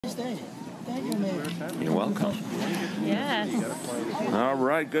stay. Thank you, Mayor. You're welcome. Yes. All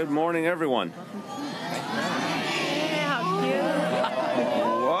right. Good morning, everyone. Yeah, how cute.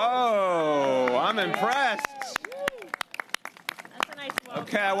 Whoa, I'm impressed. That's a nice one.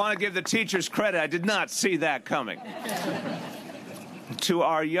 Okay, I want to give the teachers credit. I did not see that coming. To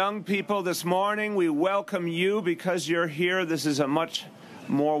our young people this morning, we welcome you because you're here. This is a much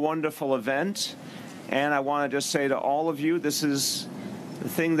more wonderful event. And I want to just say to all of you, this is the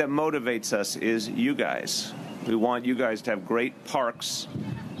thing that motivates us is you guys. We want you guys to have great parks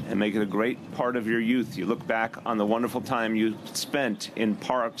and make it a great part of your youth. You look back on the wonderful time you spent in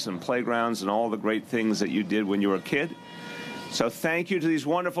parks and playgrounds and all the great things that you did when you were a kid. So thank you to these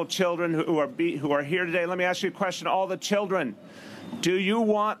wonderful children who are here today. Let me ask you a question, all the children. Do you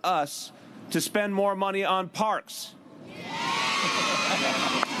want us to spend more money on parks?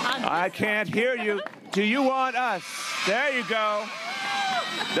 I can't hear you. Do you want us? There you go.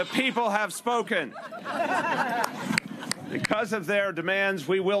 The people have spoken. Because of their demands,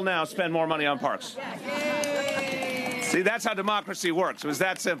 we will now spend more money on parks. See, that's how democracy works. It was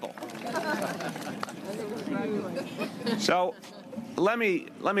that simple. So let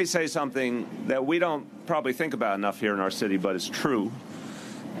me say something that we don't probably think about enough here in our city, but it's true.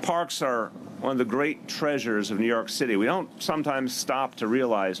 Parks are one of the great treasures of New York City. We don't sometimes stop to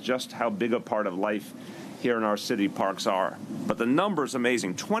realize just how big a part of life here in our city parks are. But the number is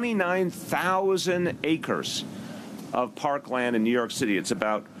amazing. 29,000 acres of parkland in New York City. It's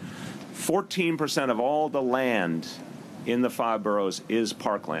about 14% of all the land in the 5 boroughs is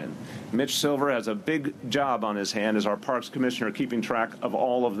parkland. Mitch Silver has a big job on his hand as our Parks Commissioner, keeping track of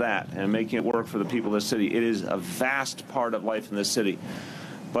all of that and making it work for the people of the city. It is a vast part of life in this city.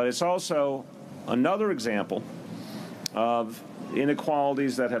 But it's also another example of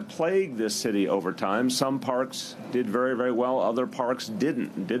inequalities that have plagued this city over time. Some parks did very, very well. Other parks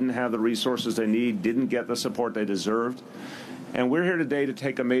didn't have the resources they need, didn't get the support they deserved. And we're here today to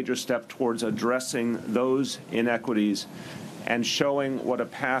take a major step towards addressing those inequities and showing what a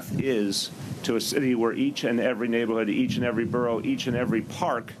path is to a city where each and every neighborhood, each and every borough, each and every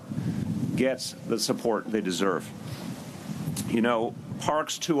park gets the support they deserve. You know,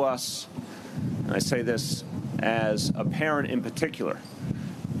 parks to us, and I say this as a parent in particular,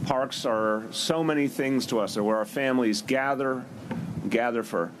 parks are so many things to us. They're where our families gather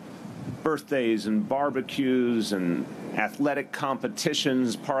for birthdays and barbecues and athletic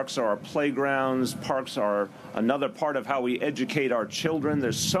competitions. Parks are our playgrounds. Parks are another part of how we educate our children.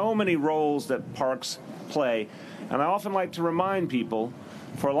 There's so many roles that parks play. And I often like to remind people,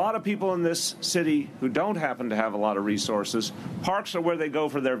 for a lot of people in this city who don't happen to have a lot of resources, parks are where they go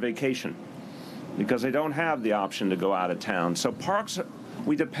for their vacation because they don't have the option to go out of town. So parks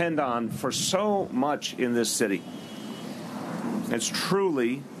we depend on for so much in this city. It's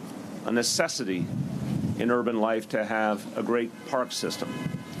truly a necessity in urban life to have a great park system.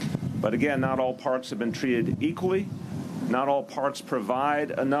 But again, not all parks have been treated equally. Not all parks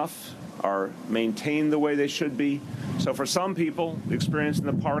provide enough or maintain the way they should be. So for some people, the experience in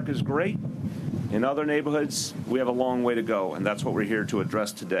the park is great. In other neighborhoods, we have a long way to go, and that's what we're here to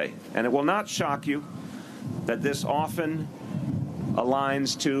address today. And it will not shock you that this often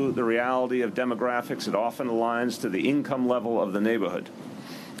aligns to the reality of demographics. It often aligns to the income level of the neighborhood.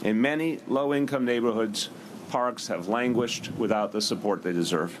 In many low-income neighborhoods, parks have languished without the support they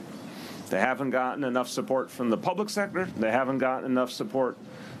deserve. They haven't gotten enough support from the public sector. They haven't gotten enough support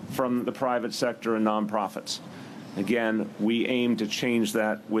from the private sector and nonprofits. Again, we aim to change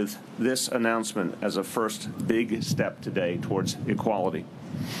that with this announcement as a first big step today towards equality.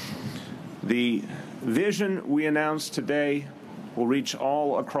 The vision we announced today will reach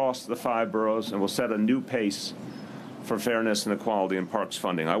all across the 5 boroughs and will set a new pace for fairness and equality in parks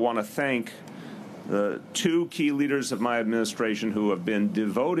funding. I want to thank the 2 key leaders of my administration who have been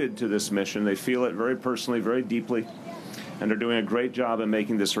devoted to this mission. They feel it very personally, very deeply, and are doing a great job in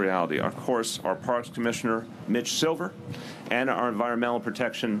making this a reality. Of course, our Parks Commissioner, Mitch Silver, and our Environmental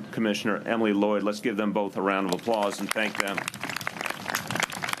Protection Commissioner, Emily Lloyd. Let's give them both a round of applause and thank them.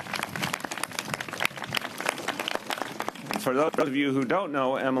 For those of you who don't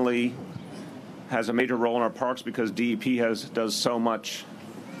know, Emily has a major role in our parks because DEP does so much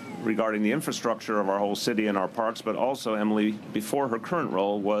regarding the infrastructure of our whole city and our parks, but also Emily, before her current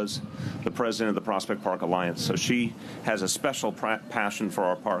role, was the president of the Prospect Park Alliance. So she has a special passion for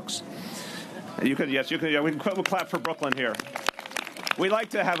our parks. You could, yes, you could. Yeah, we'll clap for Brooklyn here. We like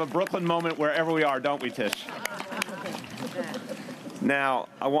to have a Brooklyn moment wherever we are, don't we, Tish? Now,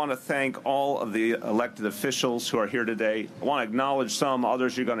 I want to thank all of the elected officials who are here today. I want to acknowledge some,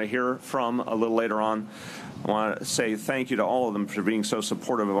 others you're going to hear from a little later on. I want to say thank you to all of them for being so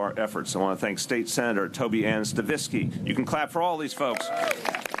supportive of our efforts. I want to thank State Senator Toby Ann Stavisky. You can clap for all these folks.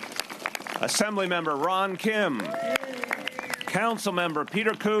 Assemblymember Ron Kim. Councilmember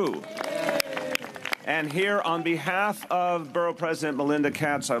Peter Koo. And here, on behalf of Borough President Melinda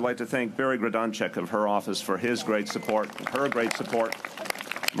Katz, I'd like to thank Barry Grodonchek of her office for his great support, her great support.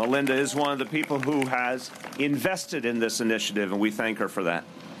 Melinda is one of the people who has invested in this initiative, and we thank her for that.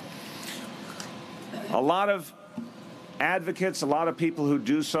 A lot of advocates, a lot of people who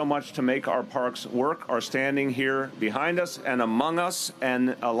do so much to make our parks work are standing here behind us and among us.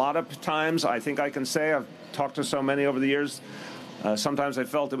 And a lot of times, I think I can say, I've talked to so many over the years, sometimes I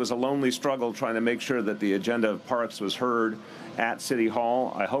felt it was a lonely struggle trying to make sure that the agenda of parks was heard at City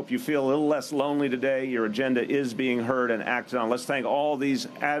Hall. I hope you feel a little less lonely today. Your agenda is being heard and acted on. Let's thank all these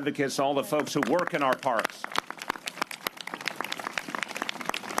advocates, all the folks who work in our parks.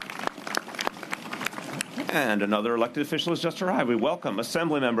 And another elected official has just arrived. We welcome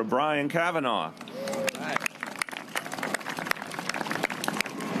Assemblymember Brian Kavanaugh.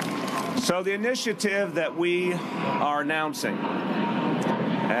 So the initiative that we are announcing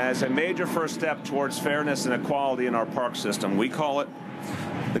as a major first step towards fairness and equality in our park system, we call it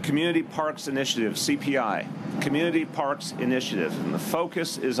the Community Parks Initiative, CPI, Community Parks Initiative. And the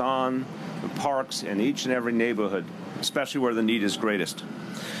focus is on the parks in each and every neighborhood, especially where the need is greatest.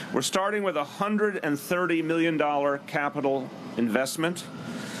 We're starting with a $130 million capital investment.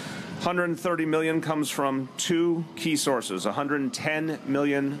 $130 million comes from two key sources, $110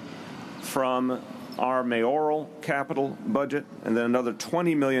 million from our mayoral capital budget, and then another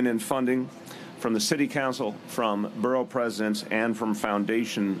 $20 million in funding from the City Council, from borough presidents, and from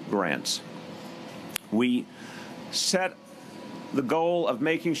foundation grants. We set the goal of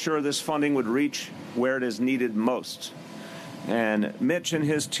making sure this funding would reach where it is needed most. And Mitch and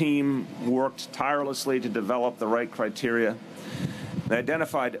his team worked tirelessly to develop the right criteria. They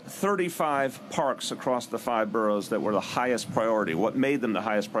identified 35 parks across the 5 boroughs that were the highest priority. What made them the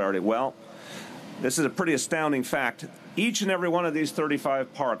highest priority? Well, this is a pretty astounding fact. Each and every one of these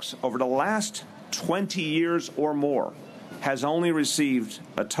 35 parks over the last 20 years or more has only received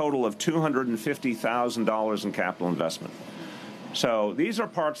a total of $250,000 in capital investment. So these are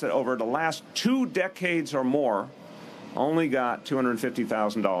parks that over the last 2 decades or more only got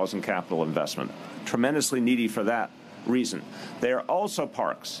 $250,000 in capital investment. Tremendously needy for that reason. They are also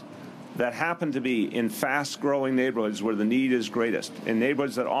parks that happen to be in fast-growing neighborhoods where the need is greatest, in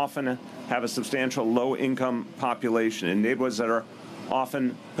neighborhoods that often have a substantial low-income population, in neighborhoods that are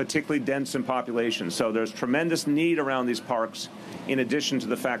often particularly dense in population. So there's tremendous need around these parks, in addition to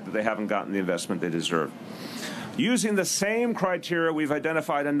the fact that they haven't gotten the investment they deserve. Using the same criteria, we've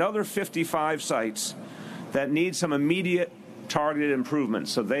identified another 55 sites that need some immediate targeted improvements,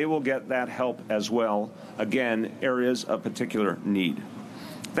 so they will get that help as well. Again, areas of particular need.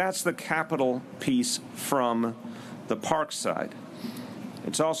 That's the capital piece from the park side.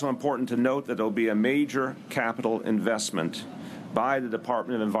 It's also important to note that there will be a major capital investment by the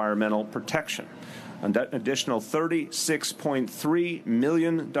Department of Environmental Protection, an additional $36.3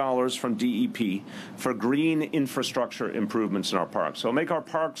 million from DEP for green infrastructure improvements in our parks. So it'll make our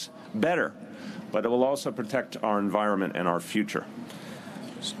parks better, but it will also protect our environment and our future.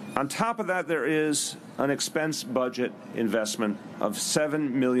 On top of that, there is an expense budget investment of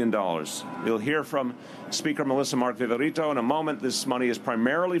 $7 million. You'll hear from Speaker Melissa Mark Viverito in a moment. This money is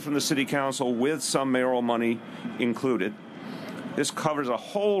primarily from the City Council, with some mayoral money included. This covers a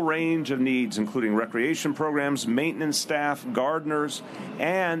whole range of needs, including recreation programs, maintenance staff, gardeners,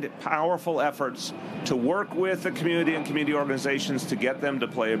 and powerful efforts to work with the community and community organizations to get them to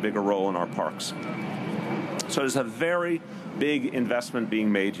play a bigger role in our parks. So there's a very big investment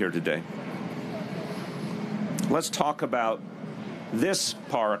being made here today. Let's talk about this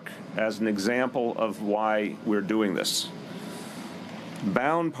park as an example of why we're doing this.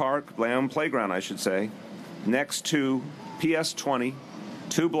 Bound Playground, I should say, next to PS 20,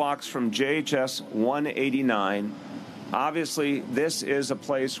 2 blocks from JHS 189. Obviously, this is a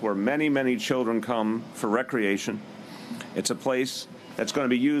place where many, many children come for recreation. It's a place that's going to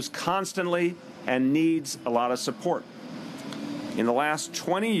be used constantly and needs a lot of support. In the last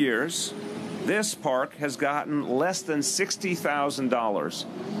 20 years, this park has gotten less than $60,000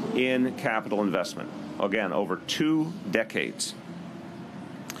 in capital investment. Again, over 2 decades.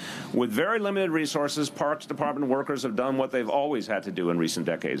 With very limited resources, Parks Department workers have done what they've always had to do in recent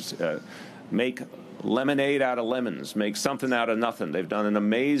decades. Make lemonade out of lemons, make something out of nothing. They've done an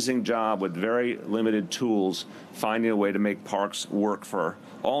amazing job with very limited tools, finding a way to make parks work for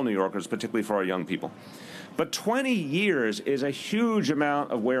all New Yorkers, particularly for our young people. But 20 years is a huge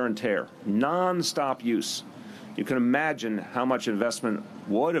amount of wear and tear, non-stop use. You can imagine how much investment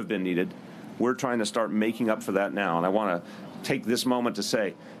would have been needed. We're trying to start making up for that now. And I want to take this moment to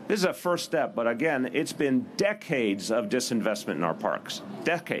say, this is a first step, but again, it's been decades of disinvestment in our parks,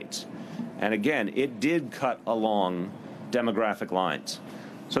 decades. And again, it did cut along demographic lines.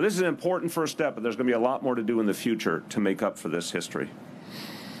 So this is an important first step, but there's going to be a lot more to do in the future to make up for this history.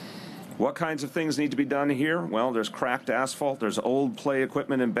 What kinds of things need to be done here? Well, there's cracked asphalt, there's old play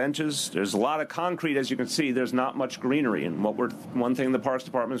equipment and benches, there's a lot of concrete, as you can see, there's not much greenery. And one thing the Parks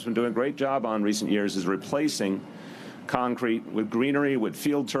Department has been doing a great job on in recent years is replacing concrete with greenery, with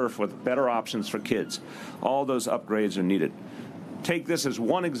field turf, with better options for kids. All those upgrades are needed. Take this as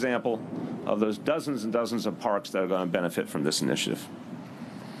one example of those dozens and dozens of parks that are going to benefit from this initiative.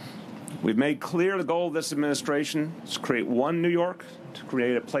 We've made clear the goal of this administration is to create one New York, to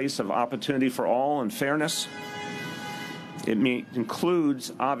create a place of opportunity for all and fairness. It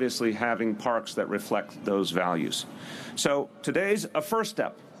includes, obviously, having parks that reflect those values. So today's a first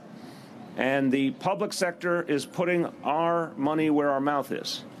step, and the public sector is putting our money where our mouth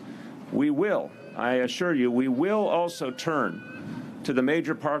is. We will, I assure you, we will also turn to the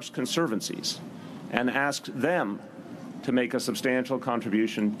major parks conservancies and ask them to make a substantial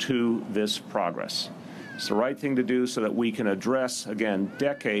contribution to this progress. It's the right thing to do so that we can address, again,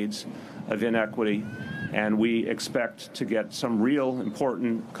 decades of inequity, and we expect to get some real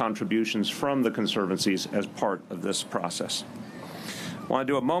important contributions from the conservancies as part of this process. I want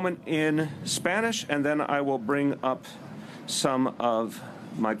to do a moment in Spanish, and then I will bring up some of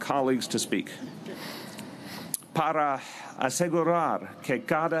my colleagues to speak. Para asegurar que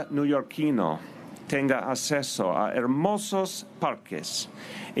cada neoyorquino tenga acceso a hermosos parques,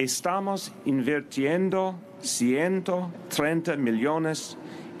 estamos invirtiendo 130 millones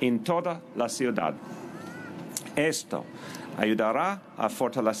en toda la ciudad. Esto ayudará a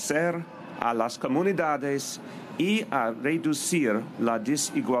fortalecer a las comunidades y a reducir la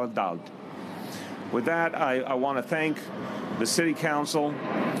desigualdad. With that, I want to thank the City Council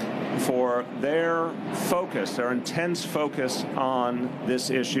for their focus, their intense focus on this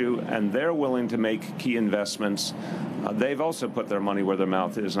issue, and they're willing to make key investments. They've also put their money where their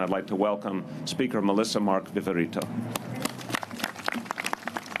mouth is, and I'd like to welcome Speaker Melissa Mark Viverito.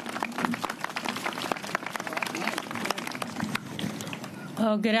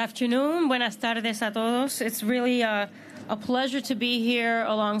 Oh, good afternoon. Buenas tardes a todos. It's really a pleasure to be here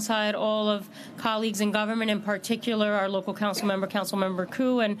alongside all of colleagues in government, in particular our local Councilmember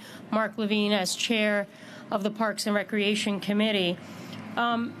Koo, and Mark Levine as chair of the Parks and Recreation Committee.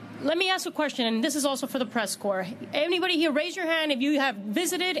 Let me ask a question, and this is also for the press corps. Anybody here, raise your hand if you have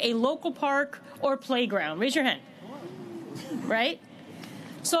visited a local park or playground. Raise your hand. Right?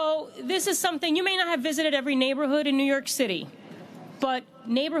 So this is something, you may not have visited every neighborhood in New York City, but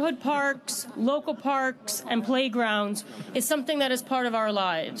neighborhood parks, local parks, and playgrounds is something that is part of our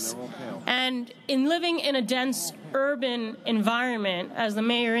lives. And in living in a dense urban environment, as the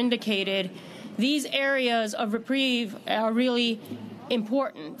mayor indicated, these areas of reprieve are really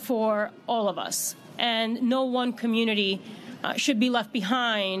important for all of us. And no one community should be left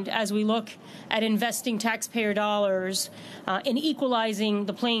behind as we look at investing taxpayer dollars in equalizing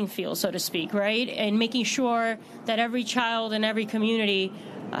the playing field, so to speak, right? And making sure that every child in every community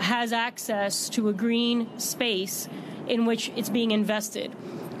has access to a green space in which it's being invested.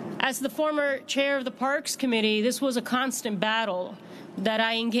 As the former chair of the Parks Committee, this was a constant battle that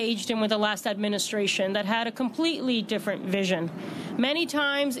I engaged in with the last administration that had a completely different vision. Many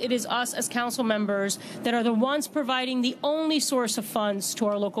times it is us as council members that are the ones providing the only source of funds to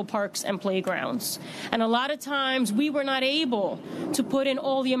our local parks and playgrounds. And a lot of times we were not able to put in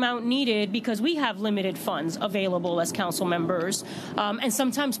all the amount needed because we have limited funds available as council members. And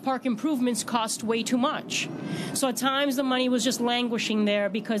sometimes park improvements cost way too much. So at times the money was just languishing there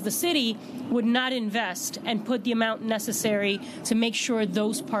because the city would not invest and put the amount necessary to make sure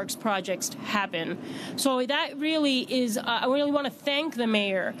those parks projects happen. So that really is, I really want to thank the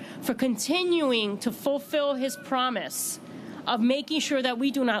mayor for continuing to fulfill his promise of making sure that we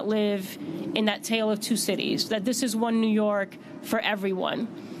do not live in that tale of two cities, that this is one New York for everyone.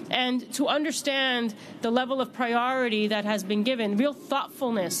 And to understand the level of priority that has been given, real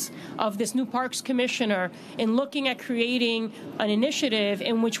thoughtfulness of this new Parks Commissioner in looking at creating an initiative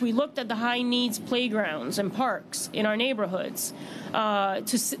in which we looked at the high-needs playgrounds and parks in our neighborhoods,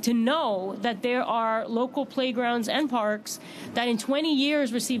 to know that there are local playgrounds and parks that in 20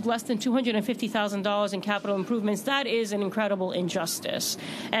 years received less than $250,000 in capital improvements. That is an incredible injustice.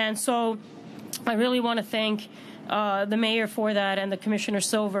 And so I really want to thank the mayor for that and the Commissioner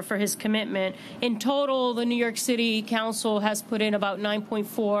Silver for his commitment. In total, the New York City Council has put in about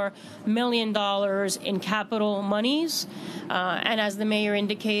 $9.4 million in capital monies. And as the mayor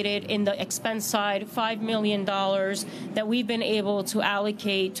indicated, in the expense side, $5 million that we've been able to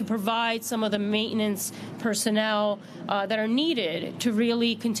allocate to provide some of the maintenance personnel that are needed to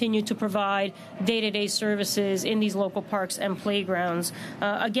really continue to provide day-to-day services in these local parks and playgrounds.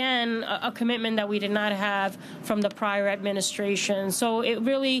 Again, a commitment that we did not have from the prior administration. So it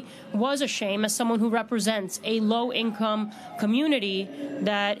really was a shame, as someone who represents a low-income community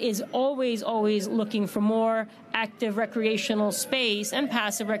that is always looking for more active recreational space and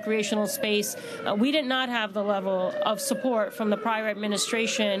passive recreational space. We did not have the level of support from the prior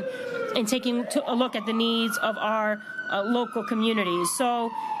administration in taking a look at the needs of our local communities. So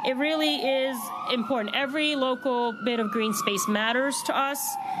it really is important. Every local bit of green space matters to us,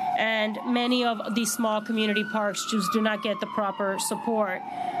 and many of these small community parks just do not get the proper support.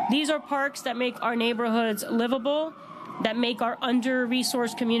 These are parks that make our neighborhoods livable, that make our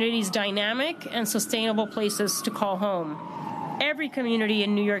under-resourced communities dynamic and sustainable places to call home. Every community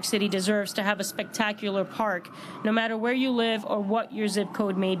in New York City deserves to have a spectacular park, no matter where you live or what your zip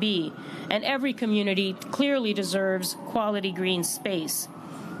code may be. And every community clearly deserves quality green space.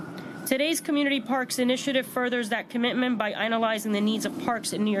 Today's Community Parks Initiative furthers that commitment by analyzing the needs of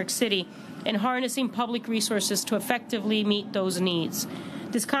parks in New York City and harnessing public resources to effectively meet those needs.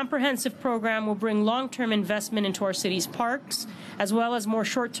 This comprehensive program will bring long-term investment into our city's parks, as well as more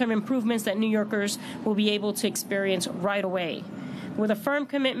short-term improvements that New Yorkers will be able to experience right away. With a firm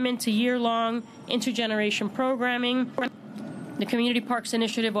commitment to year-long intergeneration programming, the Community Parks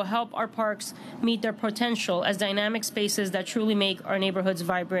Initiative will help our parks meet their potential as dynamic spaces that truly make our neighborhoods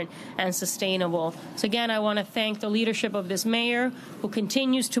vibrant and sustainable. So again, I want to thank the leadership of this mayor, who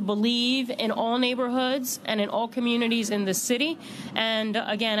continues to believe in all neighborhoods and in all communities in this city. And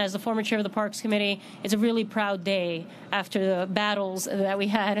again, as the former chair of the Parks Committee, it's a really proud day after the battles that we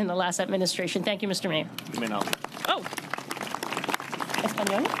had in the last administration. Thank you, Mr. Mayor. Oh,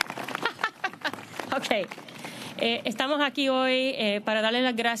 español. Okay. Estamos aquí hoy para darle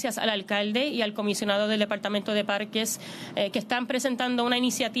las gracias al alcalde y al comisionado del Departamento de Parques que están presentando una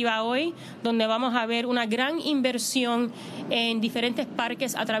iniciativa hoy donde vamos a ver una gran inversión en diferentes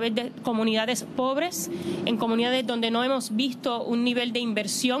parques a través de comunidades pobres, en comunidades donde no hemos visto un nivel de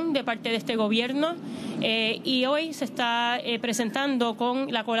inversión de parte de este gobierno, y hoy se está presentando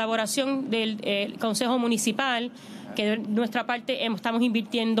con la colaboración del Consejo Municipal, que de nuestra parte estamos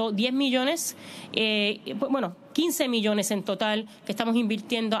invirtiendo 10 millones, 15 millones en total que estamos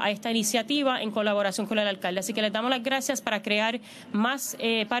invirtiendo a esta iniciativa en colaboración con el alcalde. Así que les damos las gracias para crear más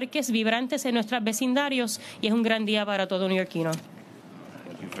parques vibrantes en nuestros vecindarios, y es un gran día para todo neoyorquino.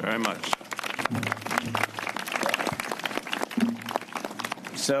 Thank you very much.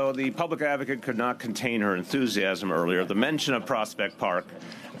 So the public advocate could not contain her enthusiasm earlier. The mention of Prospect Park.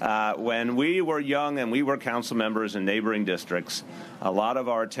 When we were young and we were council members in neighboring districts, a lot of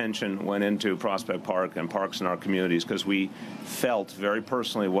our attention went into Prospect Park and parks in our communities because we felt very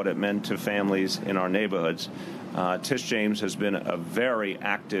personally what it meant to families in our neighborhoods. Tish James has been a very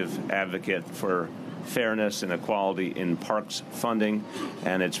active advocate for fairness and equality in parks funding,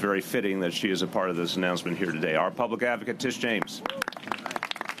 and it's very fitting that she is a part of this announcement here today. Our public advocate, Tish James.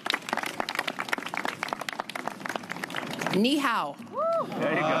 Ni hao.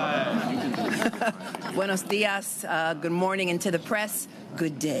 There you go. Buenos dias, good morning, and to the press,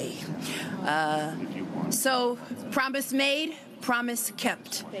 good day. So, promise made, promise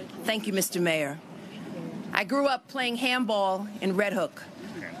kept. Thank you, Mr. Mayor. I grew up playing handball in Red Hook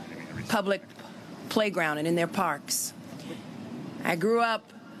public playground and in their parks. I grew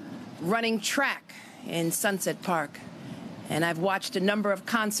up running track in Sunset Park, and I've watched a number of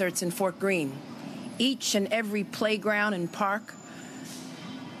concerts in Fort Greene. Each and every playground and park,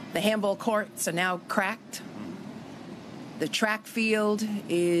 the handball courts are now cracked. The track field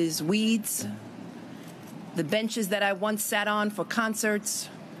is weeds. The benches that I once sat on for concerts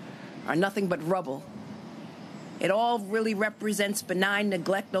are nothing but rubble. It all really represents benign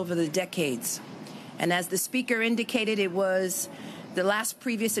neglect over the decades. And as the speaker indicated, it was the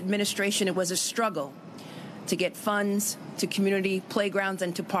previous administration, it was a struggle to get funds to community playgrounds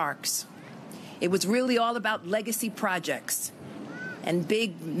and to parks. It was really all about legacy projects and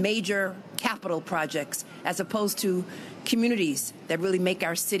big, major capital projects, as opposed to communities that really make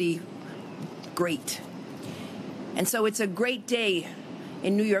our city great. And so it's a great day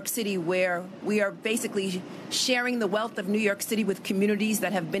in New York City where we are basically sharing the wealth of New York City with communities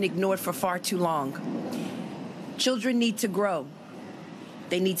that have been ignored for far too long. Children need to grow.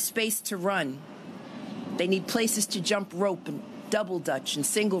 They need space to run. They need places to jump rope and double dutch and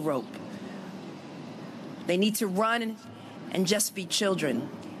single rope. They need to run and just be children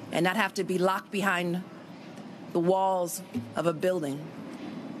and not have to be locked behind the walls of a building.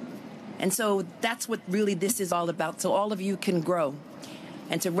 And so that's what really this is all about, so all of you can grow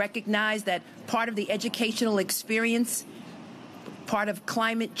and to recognize that part of the educational experience, part of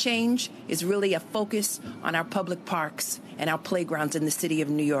climate change, is really a focus on our public parks and our playgrounds in the city of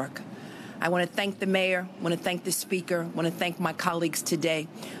New York. I want to thank the mayor, I want to thank the speaker, I want to thank my colleagues today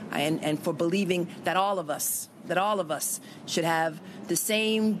and for believing that all of us should have the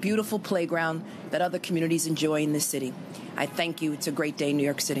same beautiful playground that other communities enjoy in this city. I thank you. It's a great day in New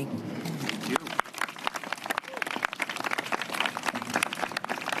York City.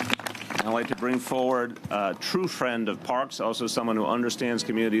 I'd like to bring forward a true friend of parks, also someone who understands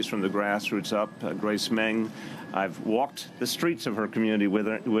communities from the grassroots up, Grace Meng. I've walked the streets of her community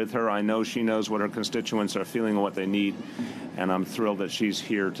with her. I know she knows what her constituents are feeling and what they need, and I'm thrilled that she's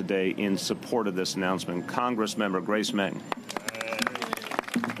here today in support of this announcement. Congressmember Grace Meng.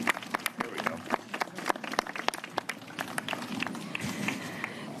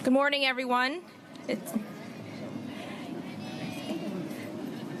 Good morning, everyone.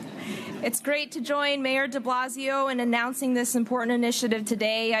 It's great to join Mayor de Blasio in announcing this important initiative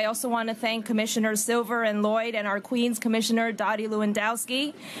today. I also want to thank Commissioners Silver and Lloyd and our Queens Commissioner, Dottie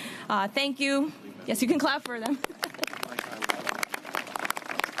Lewandowski. Thank you. Yes, you can clap for them.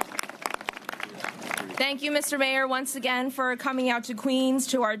 Thank you, Mr. Mayor, once again for coming out to Queens,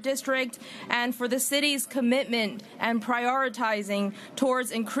 to our district, and for the city's commitment and prioritizing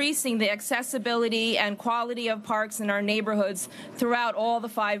towards increasing the accessibility and quality of parks in our neighborhoods throughout all the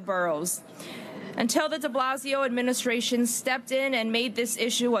 5 boroughs. Until the de Blasio administration stepped in and made this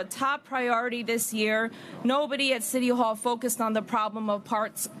issue a top priority this year, nobody at City Hall focused on the problem of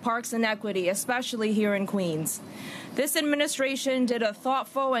parks inequity, especially here in Queens. This administration did a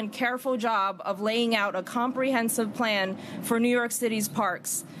thoughtful and careful job of laying out a comprehensive plan for New York City's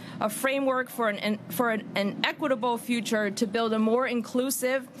parks, a framework for an equitable future to build a more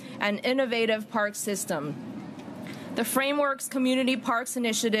inclusive and innovative park system. The Framework's Community Parks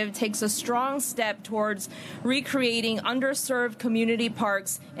Initiative takes a strong step towards recreating underserved community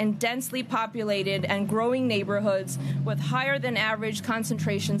parks in densely populated and growing neighborhoods with higher than average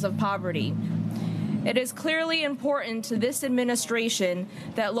concentrations of poverty. It is clearly important to this administration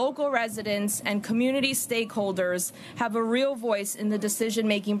that local residents and community stakeholders have a real voice in the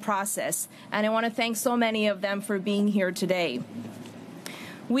decision-making process, and I want to thank so many of them for being here today.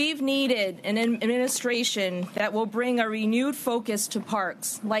 We've needed an administration that will bring a renewed focus to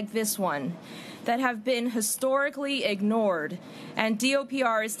parks like this one that have been historically ignored, and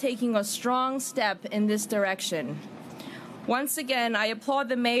DOPR is taking a strong step in this direction. Once again, I applaud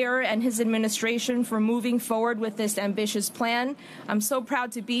the mayor and his administration for moving forward with this ambitious plan. I'm so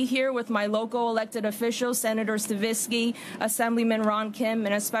proud to be here with my local elected officials, Senator Stavisky, Assemblyman Ron Kim,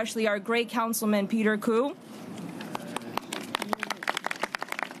 and especially our great councilman, Peter Koo.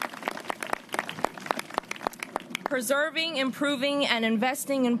 Preserving, improving, and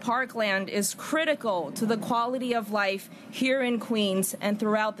investing in parkland is critical to the quality of life here in Queens and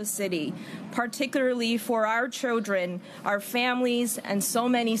throughout the city, particularly for our children, our families, and so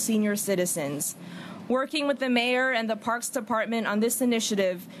many senior citizens. Working with the mayor and the Parks Department on this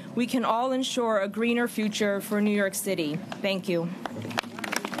initiative, we can all ensure a greener future for New York City. Thank you.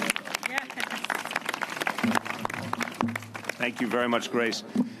 Thank you very much, Grace.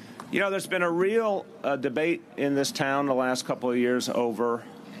 You know, there's been a real debate in this town the last couple of years over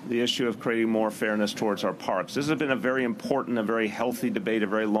the issue of creating more fairness towards our parks. This has been a very important, a very healthy debate, a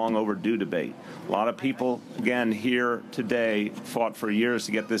very long overdue debate. A lot of people, again, here today fought for years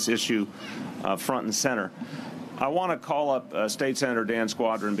to get this issue front and center. I want to call up State Senator Dan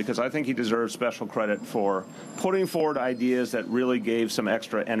Squadron because I think he deserves special credit for putting forward ideas that really gave some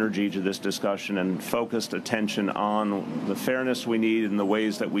extra energy to this discussion and focused attention on the fairness we need and the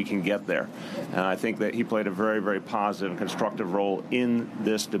ways that we can get there. And I think that he played a very, very positive and constructive role in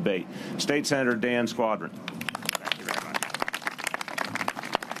this debate. State Senator Dan Squadron.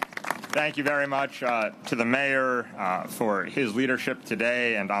 Thank you very much to the mayor for his leadership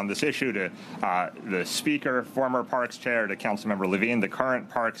today and on this issue, to the speaker, former Parks Chair, to Councilmember Levine, the current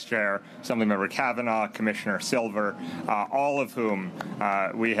Parks Chair, Assemblymember Kavanaugh, Commissioner Silver, all of whom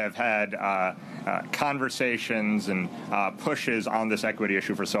we have had conversations and pushes on this equity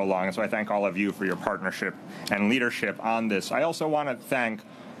issue for so long. And so I thank all of you for your partnership and leadership on this. I also want to thank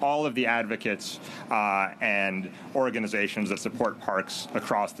all of the advocates and organizations that support parks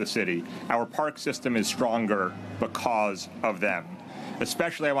across the city. Our park system is stronger because of them.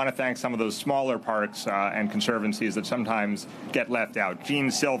 Especially I want to thank some of those smaller parks and conservancies that sometimes get left out. Gene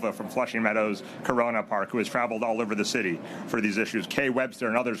Silva from Flushing Meadows Corona Park, who has traveled all over the city for these issues. Kay Webster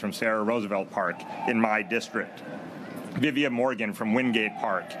and others from Sarah Roosevelt Park in my district. Vivia Morgan from Wingate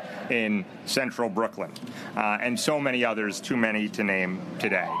Park in central Brooklyn. And so many others, too many to name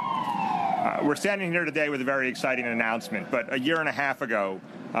today. We're standing here today with a very exciting announcement, but a year and a half ago,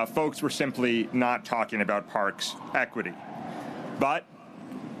 folks were simply not talking about parks equity. But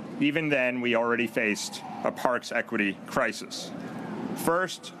even then, we already faced a parks equity crisis.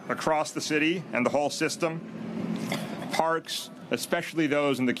 First, across the city and the whole system, parks, especially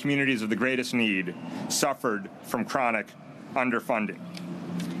those in the communities of the greatest need, suffered from chronic underfunding.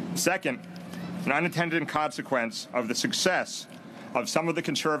 Second, an unintended consequence of the success of some of the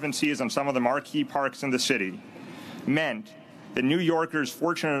conservancies and some of the marquee parks in the city meant that New Yorkers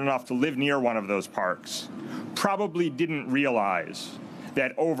fortunate enough to live near one of those parks probably didn't realize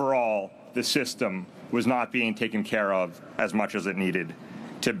that overall the system was not being taken care of as much as it needed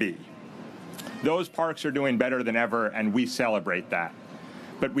to be. Those parks are doing better than ever, and we celebrate that.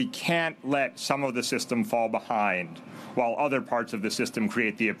 But we can't let some of the system fall behind while other parts of the system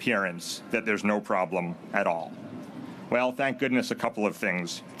create the appearance that there's no problem at all. Well, thank goodness a couple of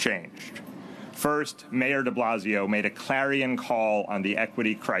things changed. First, Mayor de Blasio made a clarion call on the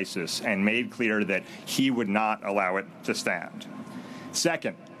equity crisis and made clear that he would not allow it to stand.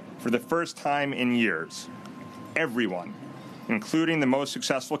 Second, for the first time in years, everyone, including the most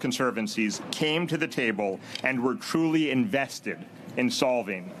successful conservancies, came to the table and were truly invested in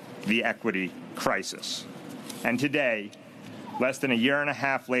solving the equity crisis. And today, less than a year and a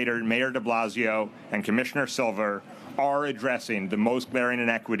half later, Mayor de Blasio and Commissioner Silver are addressing the most glaring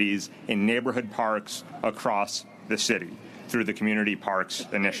inequities in neighborhood parks across the city through the Community Parks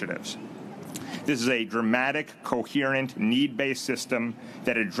initiatives. This is a dramatic, coherent, need-based system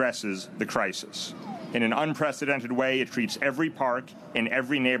that addresses the crisis. In an unprecedented way, it treats every park in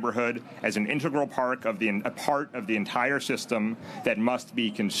every neighborhood as an integral part of the entire system that must be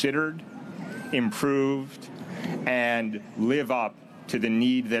considered, improved, and live up to the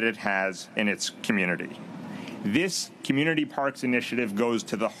need that it has in its community. This Community Parks initiative goes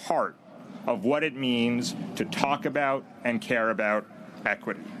to the heart of what it means to talk about and care about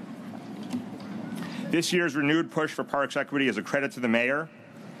equity. This year's renewed push for parks equity is a credit to the mayor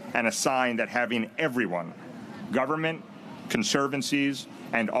and a sign that having everyone, government, conservancies,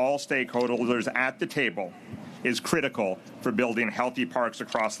 and all stakeholders at the table is critical for building healthy parks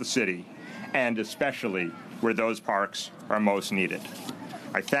across the city, and especially where those parks are most needed.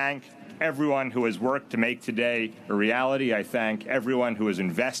 I thank everyone who has worked to make today a reality. I thank everyone who has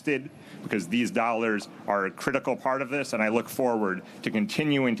invested, because these dollars are a critical part of this, and I look forward to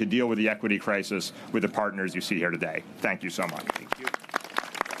continuing to deal with the equity crisis with the partners you see here today. Thank you so much. Thank you.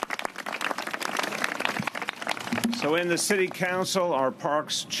 So in the City Council, our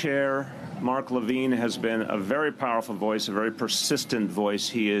Parks Chair, Mark Levine, has been a very powerful voice, a very persistent voice.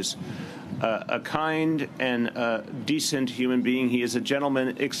 He is a kind and decent human being. He is a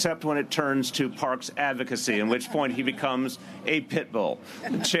gentleman, except when it turns to parks advocacy, in which point he becomes a pit bull.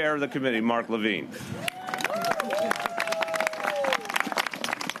 The chair of the committee, Mark Levine.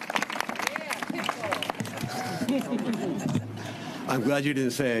 I'm glad you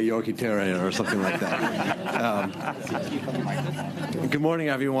didn't say a Yorkie Terrier or something like that. Good morning,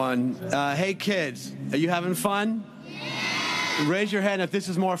 everyone. Hey, kids, are you having fun? Raise your hand if this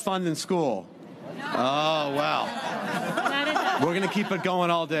is more fun than school. Oh, wow. We're going to keep it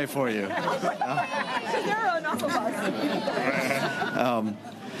going all day for you. There are enough of us.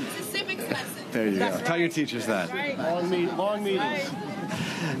 It's a civics lesson. There you go. Tell your teachers that. Long meetings.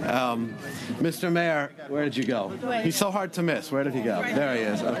 Mr. Mayor, where did you go? He's so hard to miss. Where did he go? There he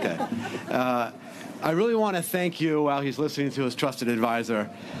is. Okay. I really want to thank you, while he's listening to his trusted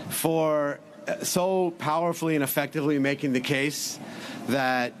advisor, for so powerfully and effectively making the case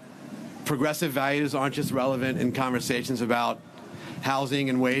that progressive values aren't just relevant in conversations about housing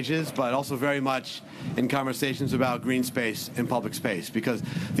and wages, but also very much in conversations about green space and public space, because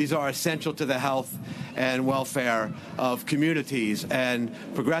these are essential to the health and welfare of communities, and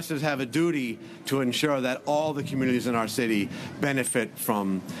progressives have a duty to ensure that all the communities in our city benefit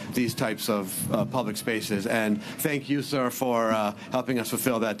from these types of public spaces. And thank you, sir, for helping us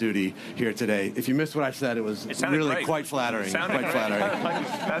fulfill that duty here today. If you missed what I said, it was really great. quite flattering. Quite flattering. Like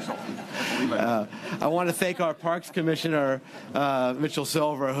it's special. I want to thank our Parks Commissioner, Mitchell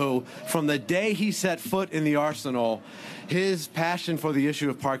Silver, who, from the day he set foot in the Arsenal, his passion for the issue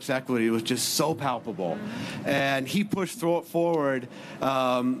of parks equity was just so palpable. And he pushed forward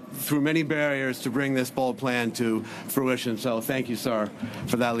through many barriers to bring this bold plan to fruition. So thank you, sir,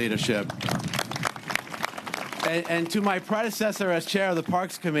 for that leadership. And to my predecessor as chair of the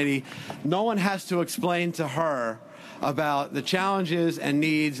Parks Committee, no one has to explain to her about the challenges and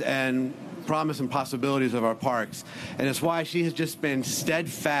needs and promise and possibilities of our parks. And it's why she has just been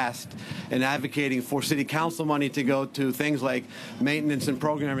steadfast in advocating for city council money to go to things like maintenance and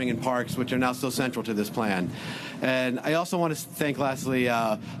programming in parks, which are now so central to this plan. And I also want to thank, lastly,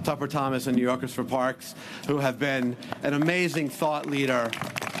 Tupper Thomas and New Yorkers for Parks, who have been an amazing thought leader,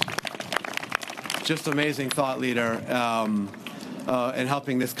 just amazing thought leader, and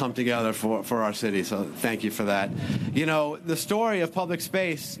helping this come together for our city. So thank you for that. You know, the story of public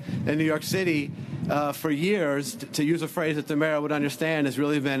space in New York City for years, to use a phrase that the mayor would understand, has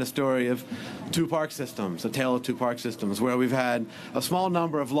really been a story of two park systems, a tale of two park systems, where we've had a small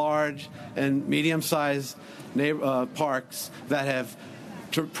number of large and medium-sized parks that have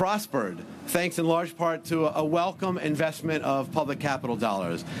prospered, thanks in large part to a welcome investment of public capital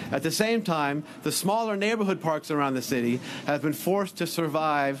dollars. At the same time, the smaller neighborhood parks around the city have been forced to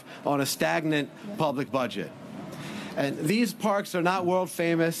survive on a stagnant public budget. And these parks are not world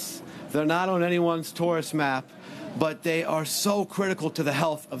famous, they're not on anyone's tourist map, but they are so critical to the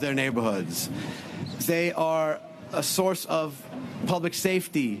health of their neighborhoods. They are a source of public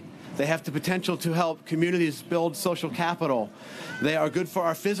safety. They have the potential to help communities build social capital. They are good for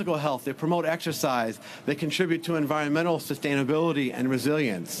our physical health. They promote exercise. They contribute to environmental sustainability and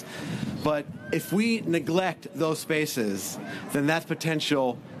resilience. But if we neglect those spaces, then that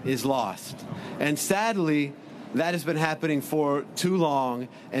potential is lost. And sadly, that has been happening for too long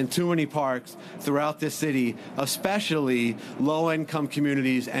in too many parks throughout this city, especially low-income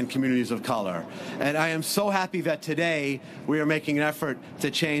communities and communities of color. And I am so happy that today we are making an effort to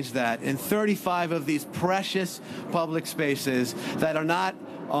change that. In 35 of these precious public spaces that are not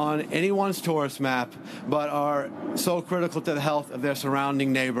on anyone's tourist map, but are so critical to the health of their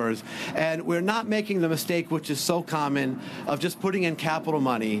surrounding neighbors. And we're not making the mistake, which is so common, of just putting in capital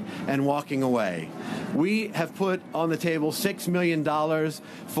money and walking away. We have put on the table $6 million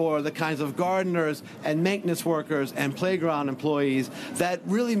for the kinds of gardeners and maintenance workers and playground employees that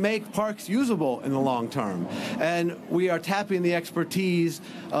really make parks usable in the long term. And we are tapping the expertise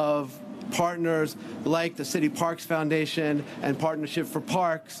of partners like the City Parks Foundation and Partnership for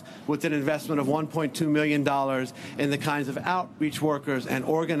Parks, with an investment of $1.2 million in the kinds of outreach workers and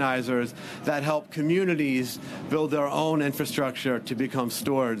organizers that help communities build their own infrastructure to become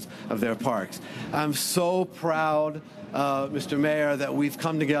stewards of their parks. I'm so proud, Mr. Mayor, that we've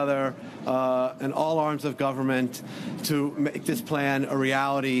come together in all arms of government to make this plan a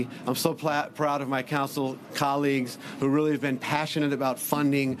reality. I'm so proud of my council colleagues who really have been passionate about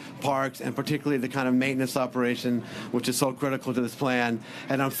funding parks, and particularly the kind of maintenance operation which is so critical to this plan.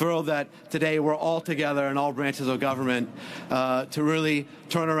 And I'm thrilled that today we're all together in all branches of government to really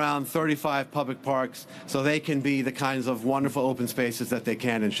turn around 35 public parks so they can be the kinds of wonderful open spaces that they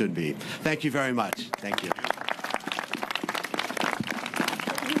can and should be. Thank you very much. Thank you.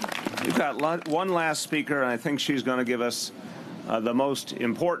 We've got one last speaker, and I think she's going to give us the most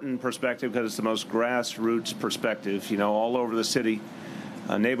important perspective, because it's the most grassroots perspective. You know, all over the city,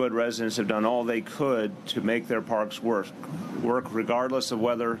 neighborhood residents have done all they could to make their parks work regardless of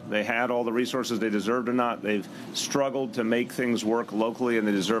whether they had all the resources they deserved or not. They've struggled to make things work locally, and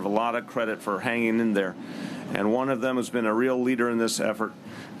they deserve a lot of credit for hanging in there. And one of them has been a real leader in this effort,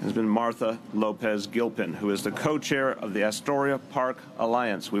 has been Martha Lopez Gilpin, who is the co-chair of the Astoria Park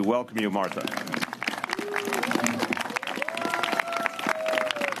Alliance. We welcome you, Martha.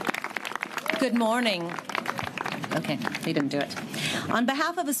 Good morning. Okay, they didn't do it. On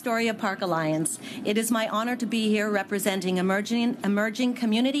behalf of Astoria Park Alliance, it is my honor to be here representing emerging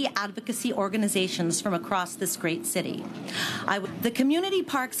community advocacy organizations from across this great city. The Community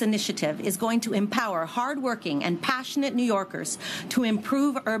Parks Initiative is going to empower hardworking and passionate New Yorkers to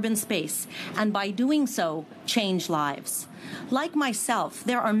improve urban space, and by doing so, change lives. Like myself,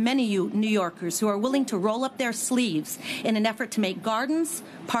 there are many New Yorkers who are willing to roll up their sleeves in an effort to make gardens,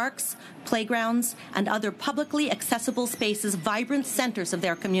 parks, playgrounds, and other publicly accessible spaces vibrant centers of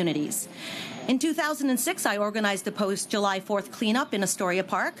their communities. In 2006, I organized a post-July 4th cleanup in Astoria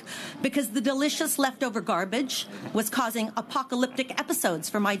Park because the delicious leftover garbage was causing apocalyptic episodes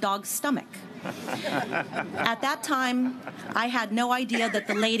for my dog's stomach. At that time, I had no idea that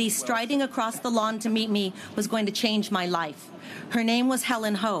the lady striding across the lawn to meet me was going to change my life. Her name was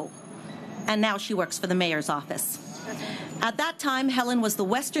Helen Ho. and now she works for the mayor's office. At that time, Helen was the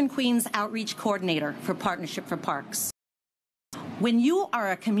Western Queens Outreach Coordinator for Partnership for Parks. When you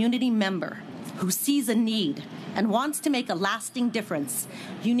are a community member who sees a need and wants to make a lasting difference,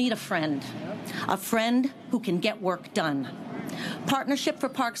 you need a friend who can get work done. Partnership for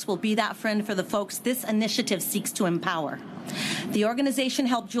Parks will be that friend for the folks this initiative seeks to empower. The organization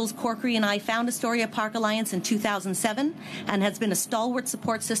helped Jules Corkery and I found Astoria Park Alliance in 2007 and has been a stalwart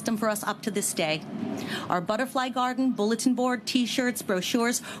support system for us up to this day. Our butterfly garden, bulletin board, T-shirts,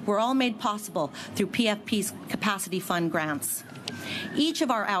 brochures were all made possible through PFP's Capacity Fund grants. Each of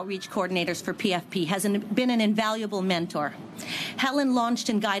our outreach coordinators for PFP has been an invaluable mentor. Helen launched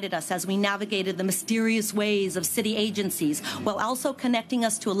and guided us as we navigated the mysterious ways of city agencies while also connecting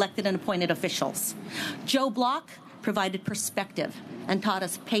us to elected and appointed officials. Joe Block provided perspective and taught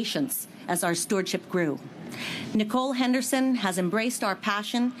us patience as our stewardship grew. Nicole Henderson has embraced our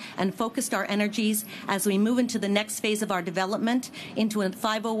passion and focused our energies as we move into the next phase of our development into a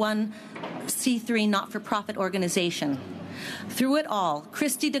 501c3 not-for-profit organization. Through it all,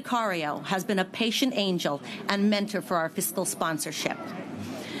 Christy DiCario has been a patient angel and mentor for our fiscal sponsorship.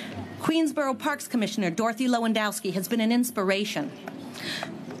 Queensborough Parks Commissioner Dorothy Lewandowski has been an inspiration.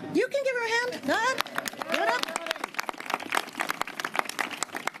 You can give her a hand. Go ahead. Give it up.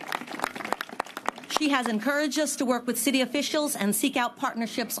 She has encouraged us to work with city officials and seek out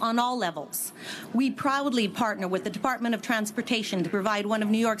partnerships on all levels. We proudly partner with the Department of Transportation to provide one of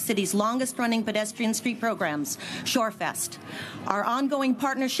New York City's longest-running pedestrian street programs, Shorefest. Our ongoing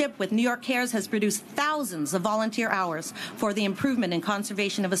partnership with New York Cares has produced thousands of volunteer hours for the improvement and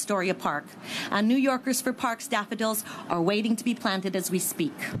conservation of Astoria Park. And New Yorkers for Parks daffodils are waiting to be planted as we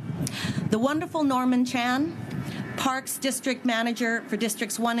speak. The wonderful Norman Chan, Parks District Manager for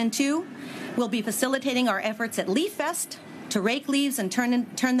Districts 1 and 2, will be facilitating our efforts at Leaf Fest to rake leaves and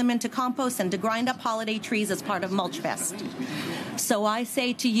turn them into compost and to grind up holiday trees as part of Mulch Fest. So I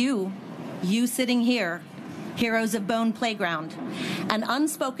say to you, you sitting here, heroes of Bone Playground, and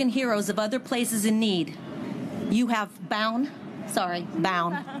unspoken heroes of other places in need, you have Bound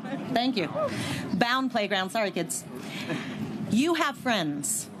Playground, sorry kids. You have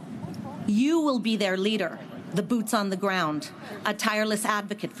friends. You will be their leader, the boots on the ground, a tireless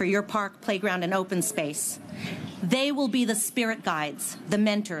advocate for your park, playground, and open space. They will be the spirit guides, the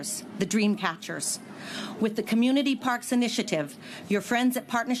mentors, the dream catchers. With the Community Parks Initiative, your friends at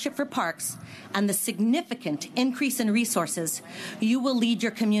Partnership for Parks, and the significant increase in resources, you will lead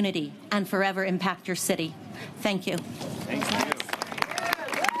your community and forever impact your city. Thank you. Thank you.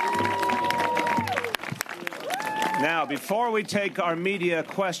 Now, before we take our media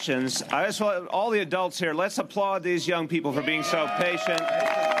questions, I just want all the adults here, let's applaud these young people for being so patient.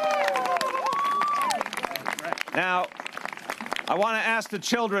 Now, I want to ask the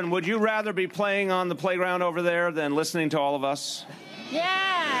children, would you rather be playing on the playground over there than listening to all of us?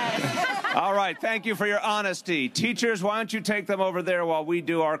 Yes. All right, thank you for your honesty. Teachers, why don't you take them over there while we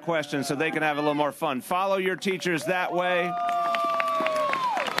do our questions so they can have a little more fun. Follow your teachers that way.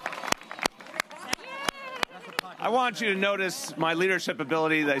 I want you to notice my leadership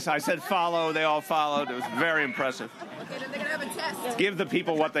ability. I said follow, they all followed. It was very impressive. Okay, then they're going to have a test. Give the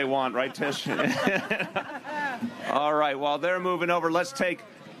people what they want, right, Tish? All right, while they're moving over, let's take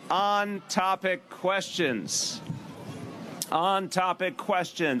on-topic questions. On-topic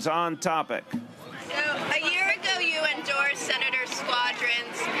questions, on topic. So, a year ago you endorsed Senator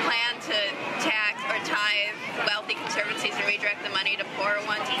Squadron's plan to tax or tithe wealthy conservancies and redirect the money to poorer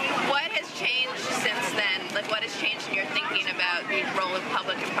ones. What has changed since then? Like, what has changed in your thinking about the role of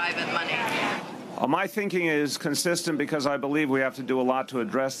public and private money? Well, my thinking is consistent because I believe we have to do a lot to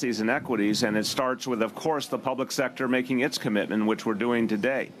address these inequities, and it starts with, of course, the public sector making its commitment, which we're doing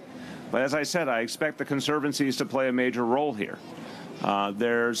today. But as I said, I expect the conservancies to play a major role here.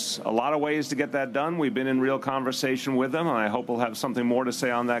 There's a lot of ways to get that done. We've been in real conversation with them, and I hope we'll have something more to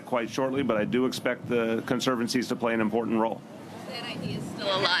say on that quite shortly, but I do expect the conservancies to play an important role. That idea is still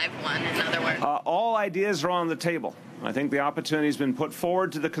a live one, in other words. All ideas are on the table. I think the opportunity has been put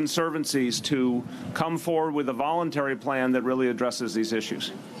forward to the conservancies to come forward with a voluntary plan that really addresses these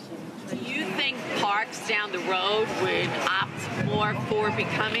issues. Do you think parks down the road would opt more for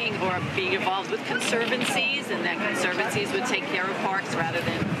becoming or being involved with conservancies, and that conservancies would take care of parks rather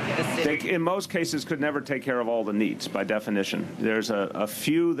than the city? They, in most cases, could never take care of all the needs, by definition. There's a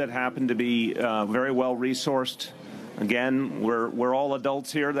few that happen to be very well resourced. Again, we're all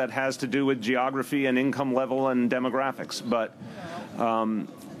adults here. That has to do with geography and income level and demographics. But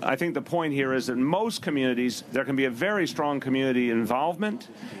I think the point here is that in most communities, there can be a very strong community involvement,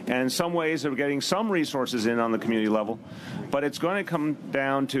 and in some ways of getting some resources in on the community level. But it's going to come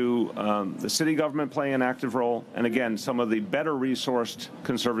down to the city government playing an active role, and again, some of the better resourced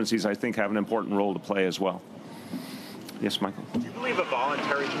conservancies, I think, have an important role to play as well. Yes, Michael. Do you believe a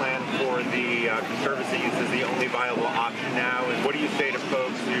voluntary plan for the conservancy use is the only viable option now? And what do you say to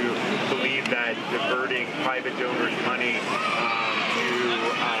folks who believe that diverting private donors' money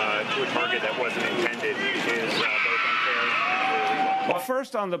to a target that wasn't intended is both unfair and illegal? Well,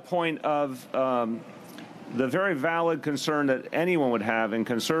 first on the point of the very valid concern that anyone would have in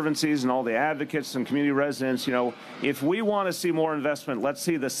conservancies and all the advocates and community residents, you know, if we want to see more investment, let's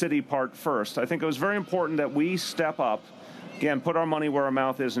see the city part first. I think it was very important that we step up, again, put our money where our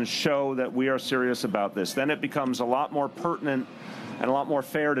mouth is and show that we are serious about this. Then it becomes a lot more pertinent and a lot more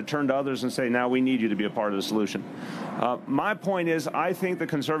fair to turn to others and say, now we need you to be a part of the solution. My point is, I think the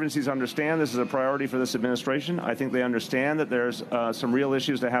conservancies understand this is a priority for this administration. I think they understand that there's some real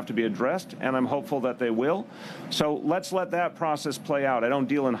issues that have to be addressed, and I'm hopeful that they will. So let's let that process play out. I don't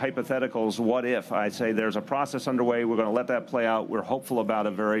deal in hypotheticals, what if. I say there's a process underway. We're going to let that play out. We're hopeful about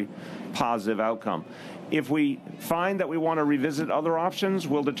a very positive outcome. If we find that we want to revisit other options,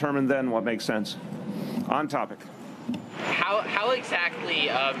 we'll determine then what makes sense. On topic. How exactly,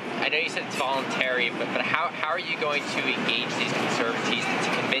 I know you said it's voluntary, but how are you going to engage these conservancies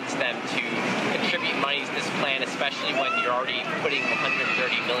to convince them to contribute money to this plan, especially when you're already putting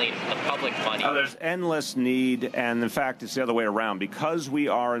 $130 million of public money? There's endless need, and in fact, it's the other way around. Because we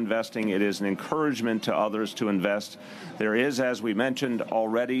are investing, it is an encouragement to others to invest. There is, as we mentioned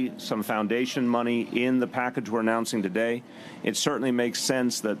already, some foundation money in the package we're announcing today. It certainly makes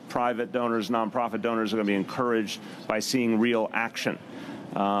sense that private donors, nonprofit donors are going to be encouraged by seeing real action.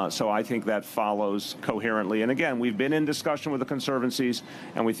 So I think that follows coherently. And again, we've been in discussion with the conservancies,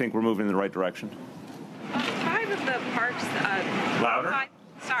 and we think we're moving in the right direction. 5 of the parks. Louder?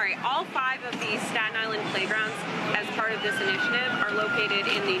 All 5 of the Staten Island playgrounds, as part of this initiative, are located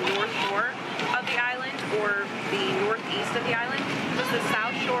in the north shore of the island or the northeast of the island. Does the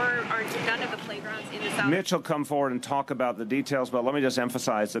south shore, are none of the playgrounds in the south? Mitch will come forward and talk about the details, but let me just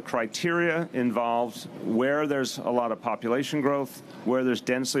emphasize the criteria involves where there's a lot of population growth, where there's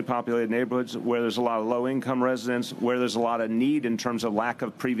densely populated neighborhoods, where there's a lot of low-income residents, where there's a lot of need in terms of lack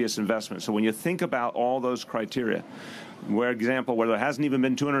of previous investment. So when you think about all those criteria, where there hasn't even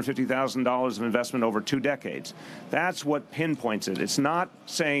been $250,000 of investment over 2 decades. That's what pinpoints it. It's not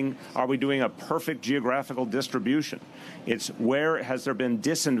saying, are we doing a perfect geographical distribution? It's where has there been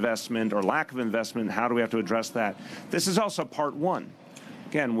disinvestment or lack of investment? How do we have to address that? This is also part 1.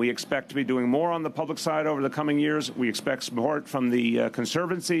 Again, we expect to be doing more on the public side over the coming years. We expect support from the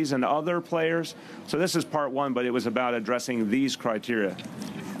conservancies and other players. So this is part 1, but it was about addressing these criteria.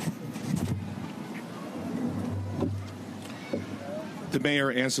 The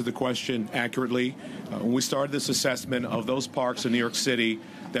mayor answered the question accurately. When we started this assessment of those parks in New York City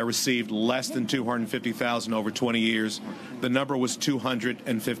that received less than $250,000 over 20 years, the number was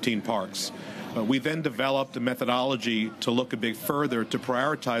 215 parks. We then developed a methodology to look a bit further to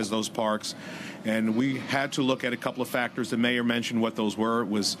prioritize those parks, and we had to look at a couple of factors. The mayor mentioned what those were. It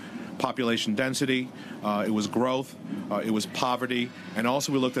was population density, it was growth, it was poverty, and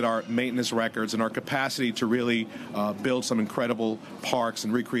also we looked at our maintenance records and our capacity to really build some incredible parks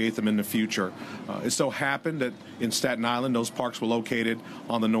and recreate them in the future. It so happened that in Staten Island, those parks were located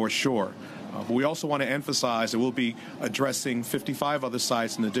on the North Shore. But we also want to emphasize that we'll be addressing 55 other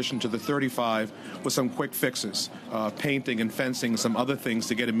sites in addition to the 35 with some quick fixes, painting and fencing, some other things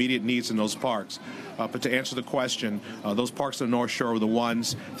to get immediate needs in those parks. But to answer the question, those parks on the North Shore are the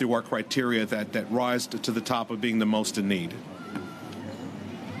ones through our criteria that rise to the top of being the most in need.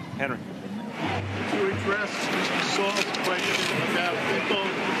 Henry. To address Mr. Saul's question about people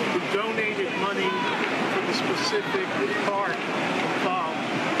who donated money for the specific park involved,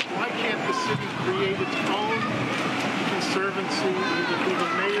 why can't the city create its own conservancy, either through the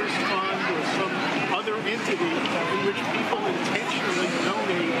mayor's fund or some other entity in which people intentionally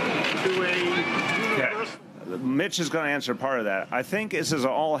donate to a universal? Mitch is going to answer part of that. I think this is an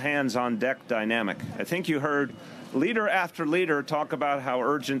all-hands-on-deck dynamic. I think you heard leader after leader talk about how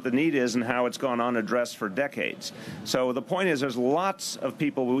urgent the need is and how it's gone unaddressed for decades. So the point is there's lots of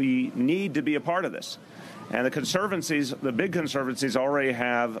people we need to be a part of this. And the conservancies, the big conservancies, already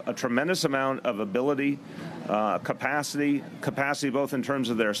have a tremendous amount of ability, capacity both in terms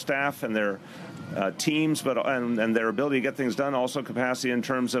of their staff and their teams, and their ability to get things done, also capacity in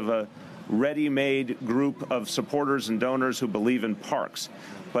terms of a ready-made group of supporters and donors who believe in parks.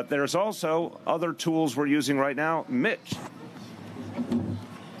 But there's also other tools we're using right now. Mitch.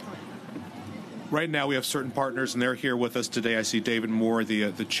 Right now, we have certain partners, and they're here with us today. I see David Moore,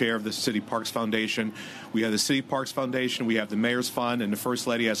 the chair of the City Parks Foundation. We have the City Parks Foundation. We have the Mayor's Fund, and the First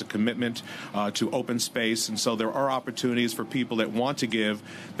Lady has a commitment to open space. And so there are opportunities for people that want to give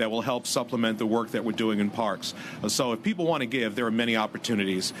that will help supplement the work that we're doing in parks. So if people want to give, there are many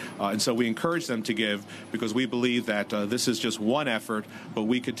opportunities. And so we encourage them to give because we believe that this is just one effort, but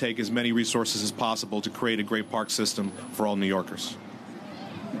we could take as many resources as possible to create a great park system for all New Yorkers.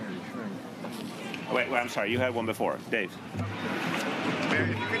 Wait, I'm sorry. You had one before. Dave. Mayor, if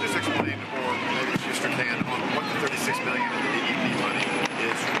you could just explain, or maybe just can, on what the $36 million of the DEP money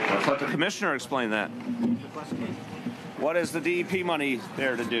is. Let's let the commissioner explain that. What is the DEP money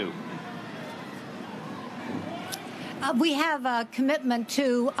there to do? We have a commitment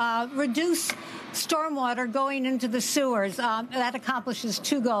to reduce stormwater going into the sewers. That accomplishes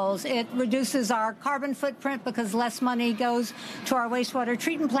two goals. It reduces our carbon footprint because less money goes to our wastewater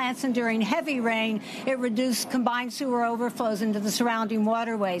treatment plants, and during heavy rain, it reduces combined sewer overflows into the surrounding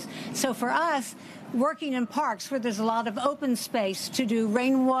waterways. So for us, working in parks where there's a lot of open space to do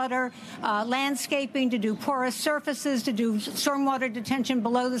rainwater landscaping, to do porous surfaces, to do stormwater detention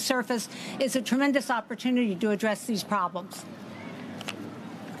below the surface is a tremendous opportunity to address these problems.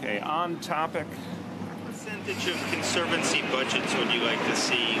 Okay, on topic. What percentage of conservancy budgets would you like to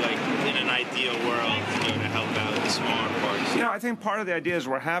see, like in an ideal world, to help out the smaller parks? You know, I think part of the idea is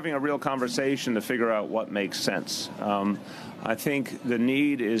we're having a real conversation to figure out what makes sense. I think the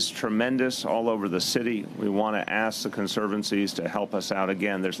need is tremendous all over the city. We want to ask the conservancies to help us out.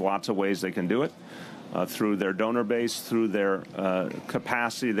 Again, there's lots of ways they can do it, through their donor base, through their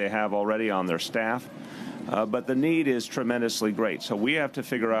capacity they have already on their staff. But the need is tremendously great. So we have to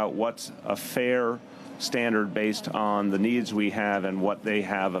figure out what's a fair standard based on the needs we have and what they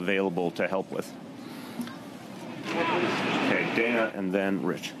have available to help with. Okay, Dana and then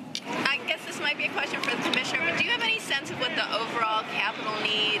Rich. I guess this might be a question for the commissioner, but do you have any sense of what the overall capital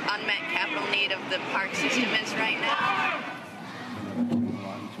need, unmet capital need of the park system is right now?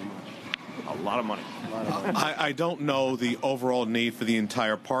 A lot of money. I don't know the overall need for the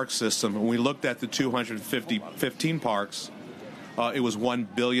entire park system. When we looked at the 215 parks, it was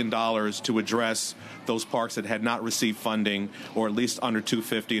 $1 billion to address those parks that had not received funding, or at least under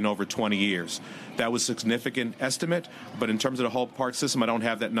 250 in over 20 years. That was a significant estimate, but in terms of the whole park system, I don't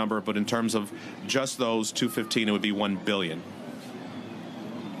have that number, but in terms of just those 215, it would be $1 billion.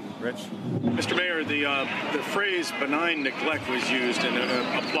 Rich? Mr. Mayor, the phrase benign neglect was used and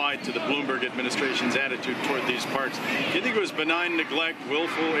applied to the Bloomberg administration's attitude toward these parks. Do you think it was benign neglect,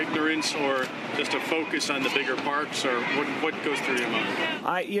 willful ignorance, or just a focus on the bigger parks, or what goes through your mind?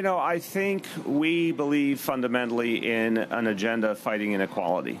 I think we believe fundamentally in an agenda fighting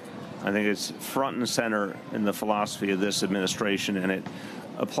inequality. I think it's front and center in the philosophy of this administration, and it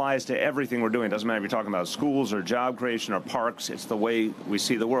applies to everything we're doing. It doesn't matter if you're talking about schools or job creation or parks. It's the way we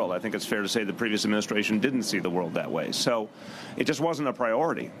see the world. I think it's fair to say the previous administration didn't see the world that way. So it just wasn't a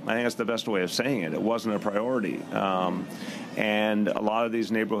priority. I think that's the best way of saying it. It wasn't a priority. And a lot of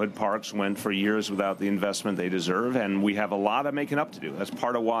these neighborhood parks went for years without the investment they deserve, and we have a lot of making up to do. That's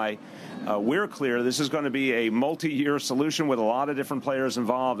part of why we're clear this is going to be a multi-year solution with a lot of different players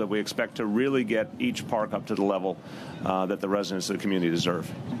involved that we expect to really get each park up to the level that the residents of the community deserve.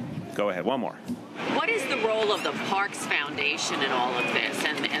 Go ahead. One more. What is the role of the Parks Foundation in all of this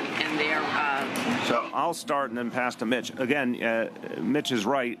and their... So I'll start and then pass to Mitch. Again, Mitch is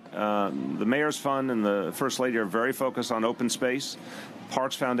right. The Mayor's Fund and the First Lady are very focused on open space.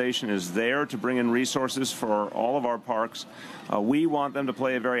 Parks Foundation is there to bring in resources for all of our parks. We want them to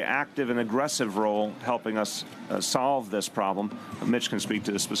play a very active and aggressive role helping us solve this problem. Mitch can speak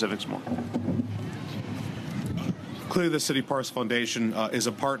to the specifics more. Clearly, the City Parks Foundation is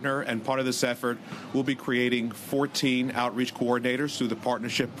a partner, and part of this effort, we'll be creating 14 outreach coordinators through the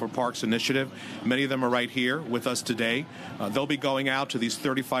Partnership for Parks initiative. Many of them are right here with us today. They'll be going out to these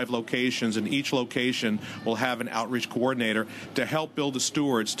 35 locations, and each location will have an outreach coordinator to help build the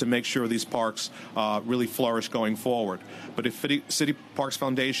stewards to make sure these parks really flourish going forward. But if City Parks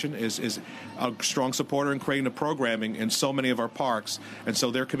Foundation is a strong supporter in creating the programming in so many of our parks, and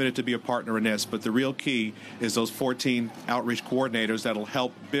so they're committed to be a partner in this. But the real key is those 14 outreach coordinators that'll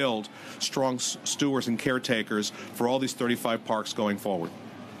help build strong stewards and caretakers for all these 35 parks going forward.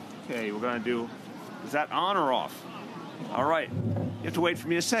 Okay, we're going to do, is that on or off? All right. You have to wait for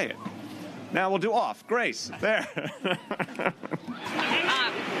me to say it. Now we'll do off. Grace, there. There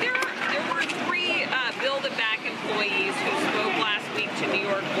were three Build It Back employees who spoke last week to New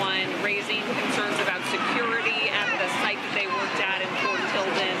York One, raising concerns about security at the site that they worked at in Fort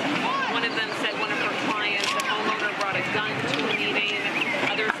Tilden. One of them said one of her clients, the homeowner, brought a gun to a meeting.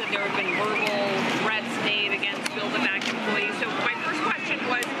 Others said there had been verbal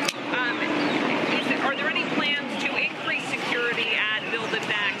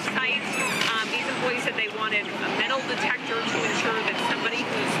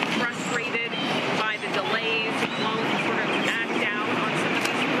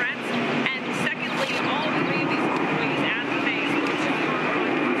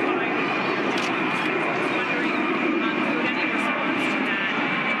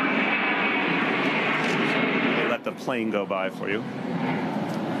plane go by for you.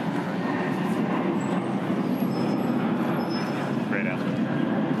 Great answer.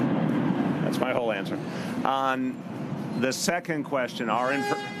 That's my whole answer. On the second question, our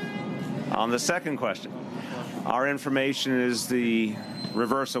information is the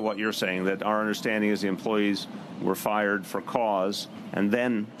reverse of what you're saying, that our understanding is the employees were fired for cause and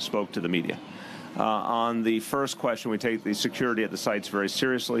then spoke to the media. On the first question, we take the security at the sites very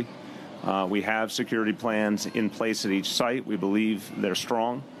seriously. We have security plans in place at each site. We believe they're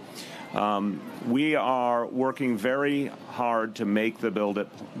strong. We are working very hard to make the Build It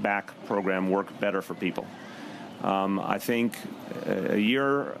Back program work better for people. I think a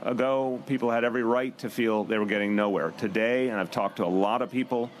year ago, people had every right to feel they were getting nowhere. Today, and I've talked to a lot of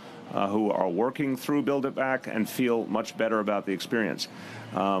people who are working through Build It Back and feel much better about the experience.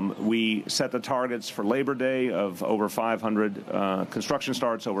 We set the targets for Labor Day of over 500 construction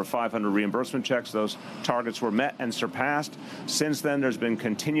starts, over 500 reimbursement checks. Those targets were met and surpassed. Since then, there's been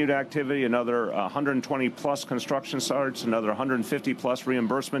continued activity, another 120-plus construction starts, another 150-plus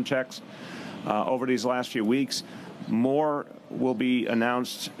reimbursement checks over these last few weeks. More will be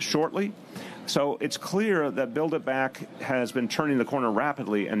announced shortly. So it's clear that Build It Back has been turning the corner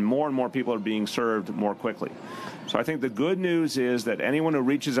rapidly, and more people are being served more quickly. So I think the good news is that anyone who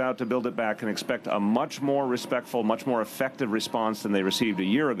reaches out to Build It Back can expect a much more respectful, much more effective response than they received a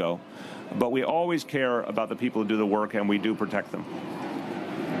year ago. But we always care about the people who do the work, and we do protect them.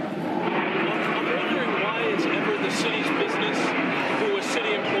 I'm wondering why it's ever the city's business who a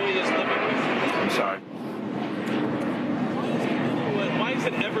city employee is living with. I'm sorry. Why is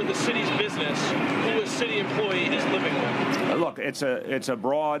it ever the city's business who a city employee is living with? Look, it's a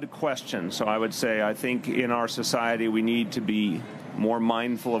broad question. So I would say I think in our society we need to be more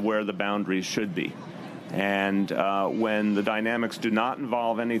mindful of where the boundaries should be. And when the dynamics do not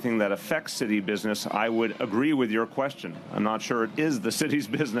involve anything that affects city business, I would agree with your question. I'm not sure it is the city's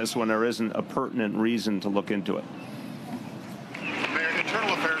business when there isn't a pertinent reason to look into it. Mayor,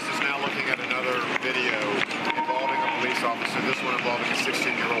 Internal Affairs is now looking at another video involving a police officer, this one involving a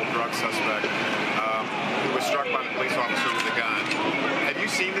 16-year-old drug suspect who was struck by the police officer with a gun. Have you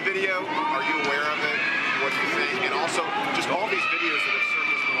seen the video? Are you aware of it? What do you think? And also, just all these videos that have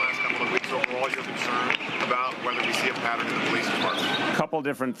surfaced in the last couple of weeks, overall, you're concerned about whether we see a pattern in the police department? A couple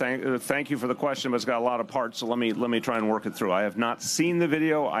different things. Thank you for the question, but it's got a lot of parts, so let me try and work it through. I have not seen the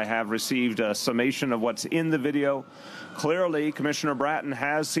video. I have received a summation of what's in the video. Clearly, Commissioner Bratton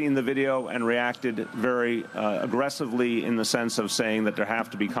has seen the video and reacted very aggressively in the sense of saying that there have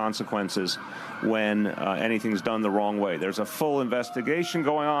to be consequences when anything's done the wrong way. There's a full investigation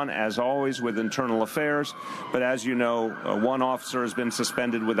going on, as always, with Internal Affairs. But as you know, one officer has been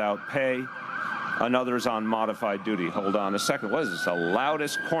suspended without pay. Another is on modified duty. Hold on a second. What is this, the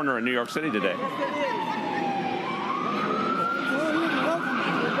loudest corner in New York City today?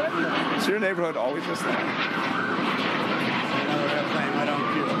 Is your neighborhood always this loud?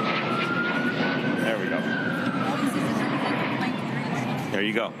 There we go. There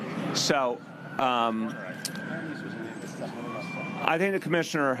you go. So I think the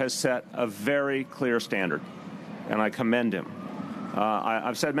commissioner has set a very clear standard, and I commend him.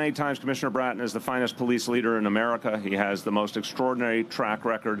 I've said many times Commissioner Bratton is the finest police leader in America. He has the most extraordinary track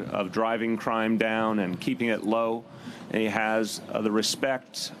record of driving crime down and keeping it low. And he has the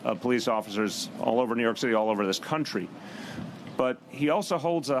respect of police officers all over New York City, all over this country. But he also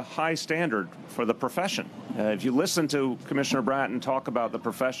holds a high standard for the profession. If you listen to Commissioner Bratton talk about the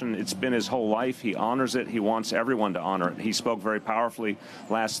profession, it's been his whole life. He honors it. He wants everyone to honor it. He spoke very powerfully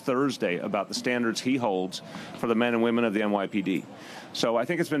last Thursday about the standards he holds for the men and women of the NYPD. So I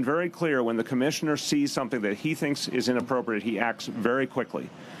think it's been very clear when the commissioner sees something that he thinks is inappropriate, he acts very quickly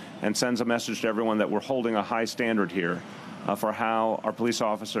and sends a message to everyone that we're holding a high standard here for how our police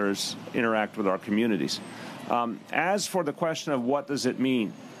officers interact with our communities. As for the question of what does it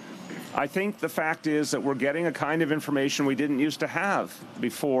mean, I think the fact is that we're getting a kind of information we didn't used to have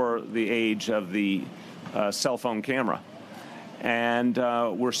before the age of the cell phone camera. And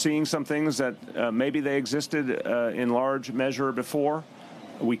we're seeing some things that maybe they existed in large measure before.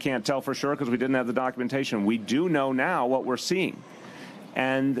 We can't tell for sure because we didn't have the documentation. We do know now what we're seeing.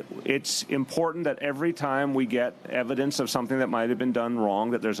 And it's important that every time we get evidence of something that might have been done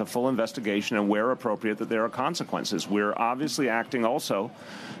wrong, that there's a full investigation and where appropriate that there are consequences. We're obviously acting also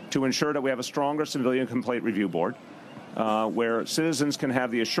to ensure that we have a stronger civilian complaint review board where citizens can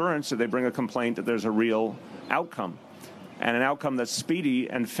have the assurance that they bring a complaint that there's a real outcome and an outcome that's speedy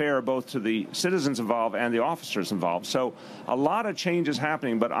and fair both to the citizens involved and the officers involved. So a lot of change is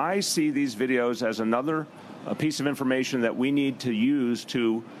happening, but I see these videos as another a piece of information that we need to use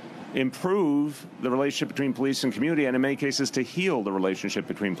to improve the relationship between police and community, and in many cases to heal the relationship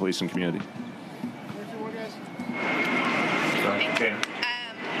between police and community.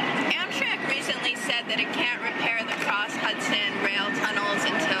 Amtrak recently said that it can't repair the cross-Hudson rail tunnels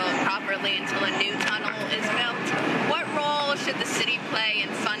until a new tunnel is built. What role should the city play in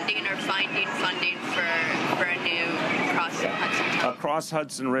funding or finding funding for a new cross-Hudson tunnel? A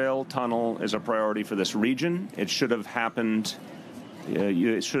cross-Hudson rail tunnel is a priority for this region. It should have happened.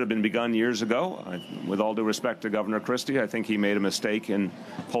 It should have been begun years ago. With all due respect to Governor Christie, I think he made a mistake in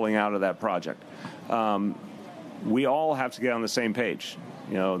pulling out of that project. We all have to get on the same page.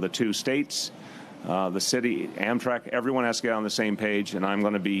 You know, the two states, the city, Amtrak, everyone has to get on the same page, and I'm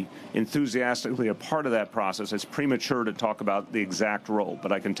going to be enthusiastically a part of that process. It's premature to talk about the exact role,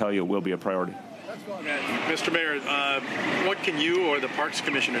 but I can tell you it will be a priority. Mr. Mayor, what can you or the Parks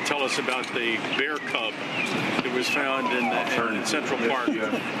Commissioner tell us about the bear cub that was found in Central Park? Do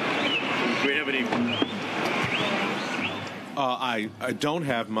we have any? I don't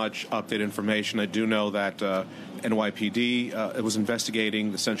have much updated information. I do know that NYPD was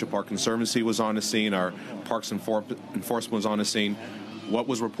investigating. The Central Park Conservancy was on the scene. Our Parks Enforcement was on the scene. What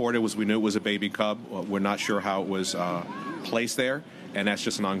was reported was we knew it was a baby cub. We're not sure how it was placed there, and that's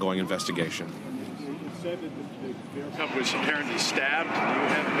just an ongoing investigation. You said that the bear cub was apparently stabbed. Do you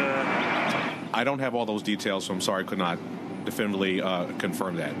have? I don't have all those details, so I'm sorry I could not definitively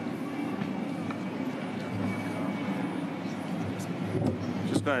confirm that.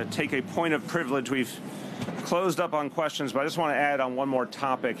 Just going to take a point of privilege. We've closed up on questions, but I just want to add on one more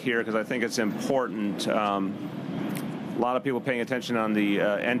topic here because I think it's important. A lot of people paying attention on the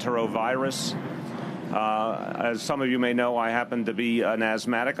enterovirus. As some of you may know, I happen to be an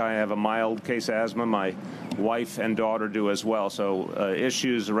asthmatic. I have a mild case of asthma. My wife and daughter do as well. So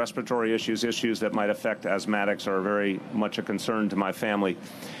issues, respiratory issues that might affect asthmatics are very much a concern to my family.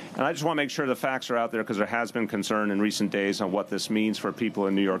 And I just want to make sure the facts are out there because there has been concern in recent days on what this means for people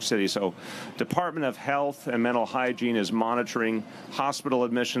in New York City. So Department of Health and Mental Hygiene is monitoring hospital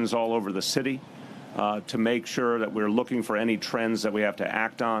admissions all over the city to make sure that we're looking for any trends that we have to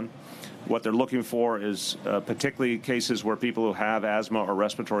act on. What they're looking for is particularly cases where people who have asthma or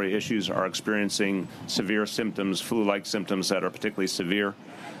respiratory issues are experiencing severe symptoms, flu-like symptoms that are particularly severe.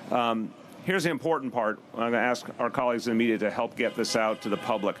 Here's the important part. I'm going to ask our colleagues in the media to help get this out to the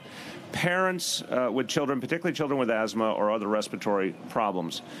public. Parents with children, particularly children with asthma or other respiratory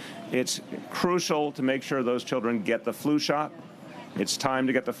problems, it's crucial to make sure those children get the flu shot. It's time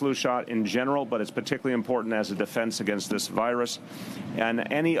to get the flu shot in general, but it's particularly important as a defense against this virus.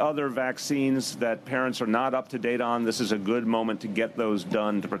 And any other vaccines that parents are not up to date on, this is a good moment to get those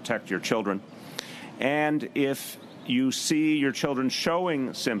done to protect your children. And if you see your children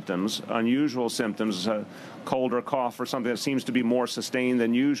showing symptoms, unusual symptoms, a cold or cough or something that seems to be more sustained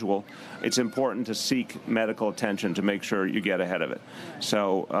than usual, it's important to seek medical attention to make sure you get ahead of it.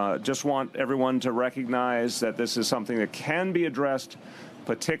 So just want everyone to recognize that this is something that can be addressed,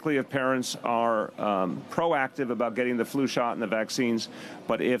 particularly if parents are proactive about getting the flu shot and the vaccines.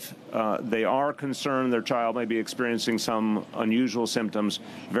 But if they are concerned their child may be experiencing some unusual symptoms,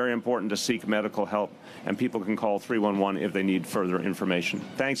 very important to seek medical help. And people can call 311 if they need further information.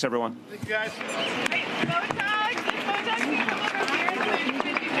 Thanks, everyone. Thank you, guys. Hey, Botox,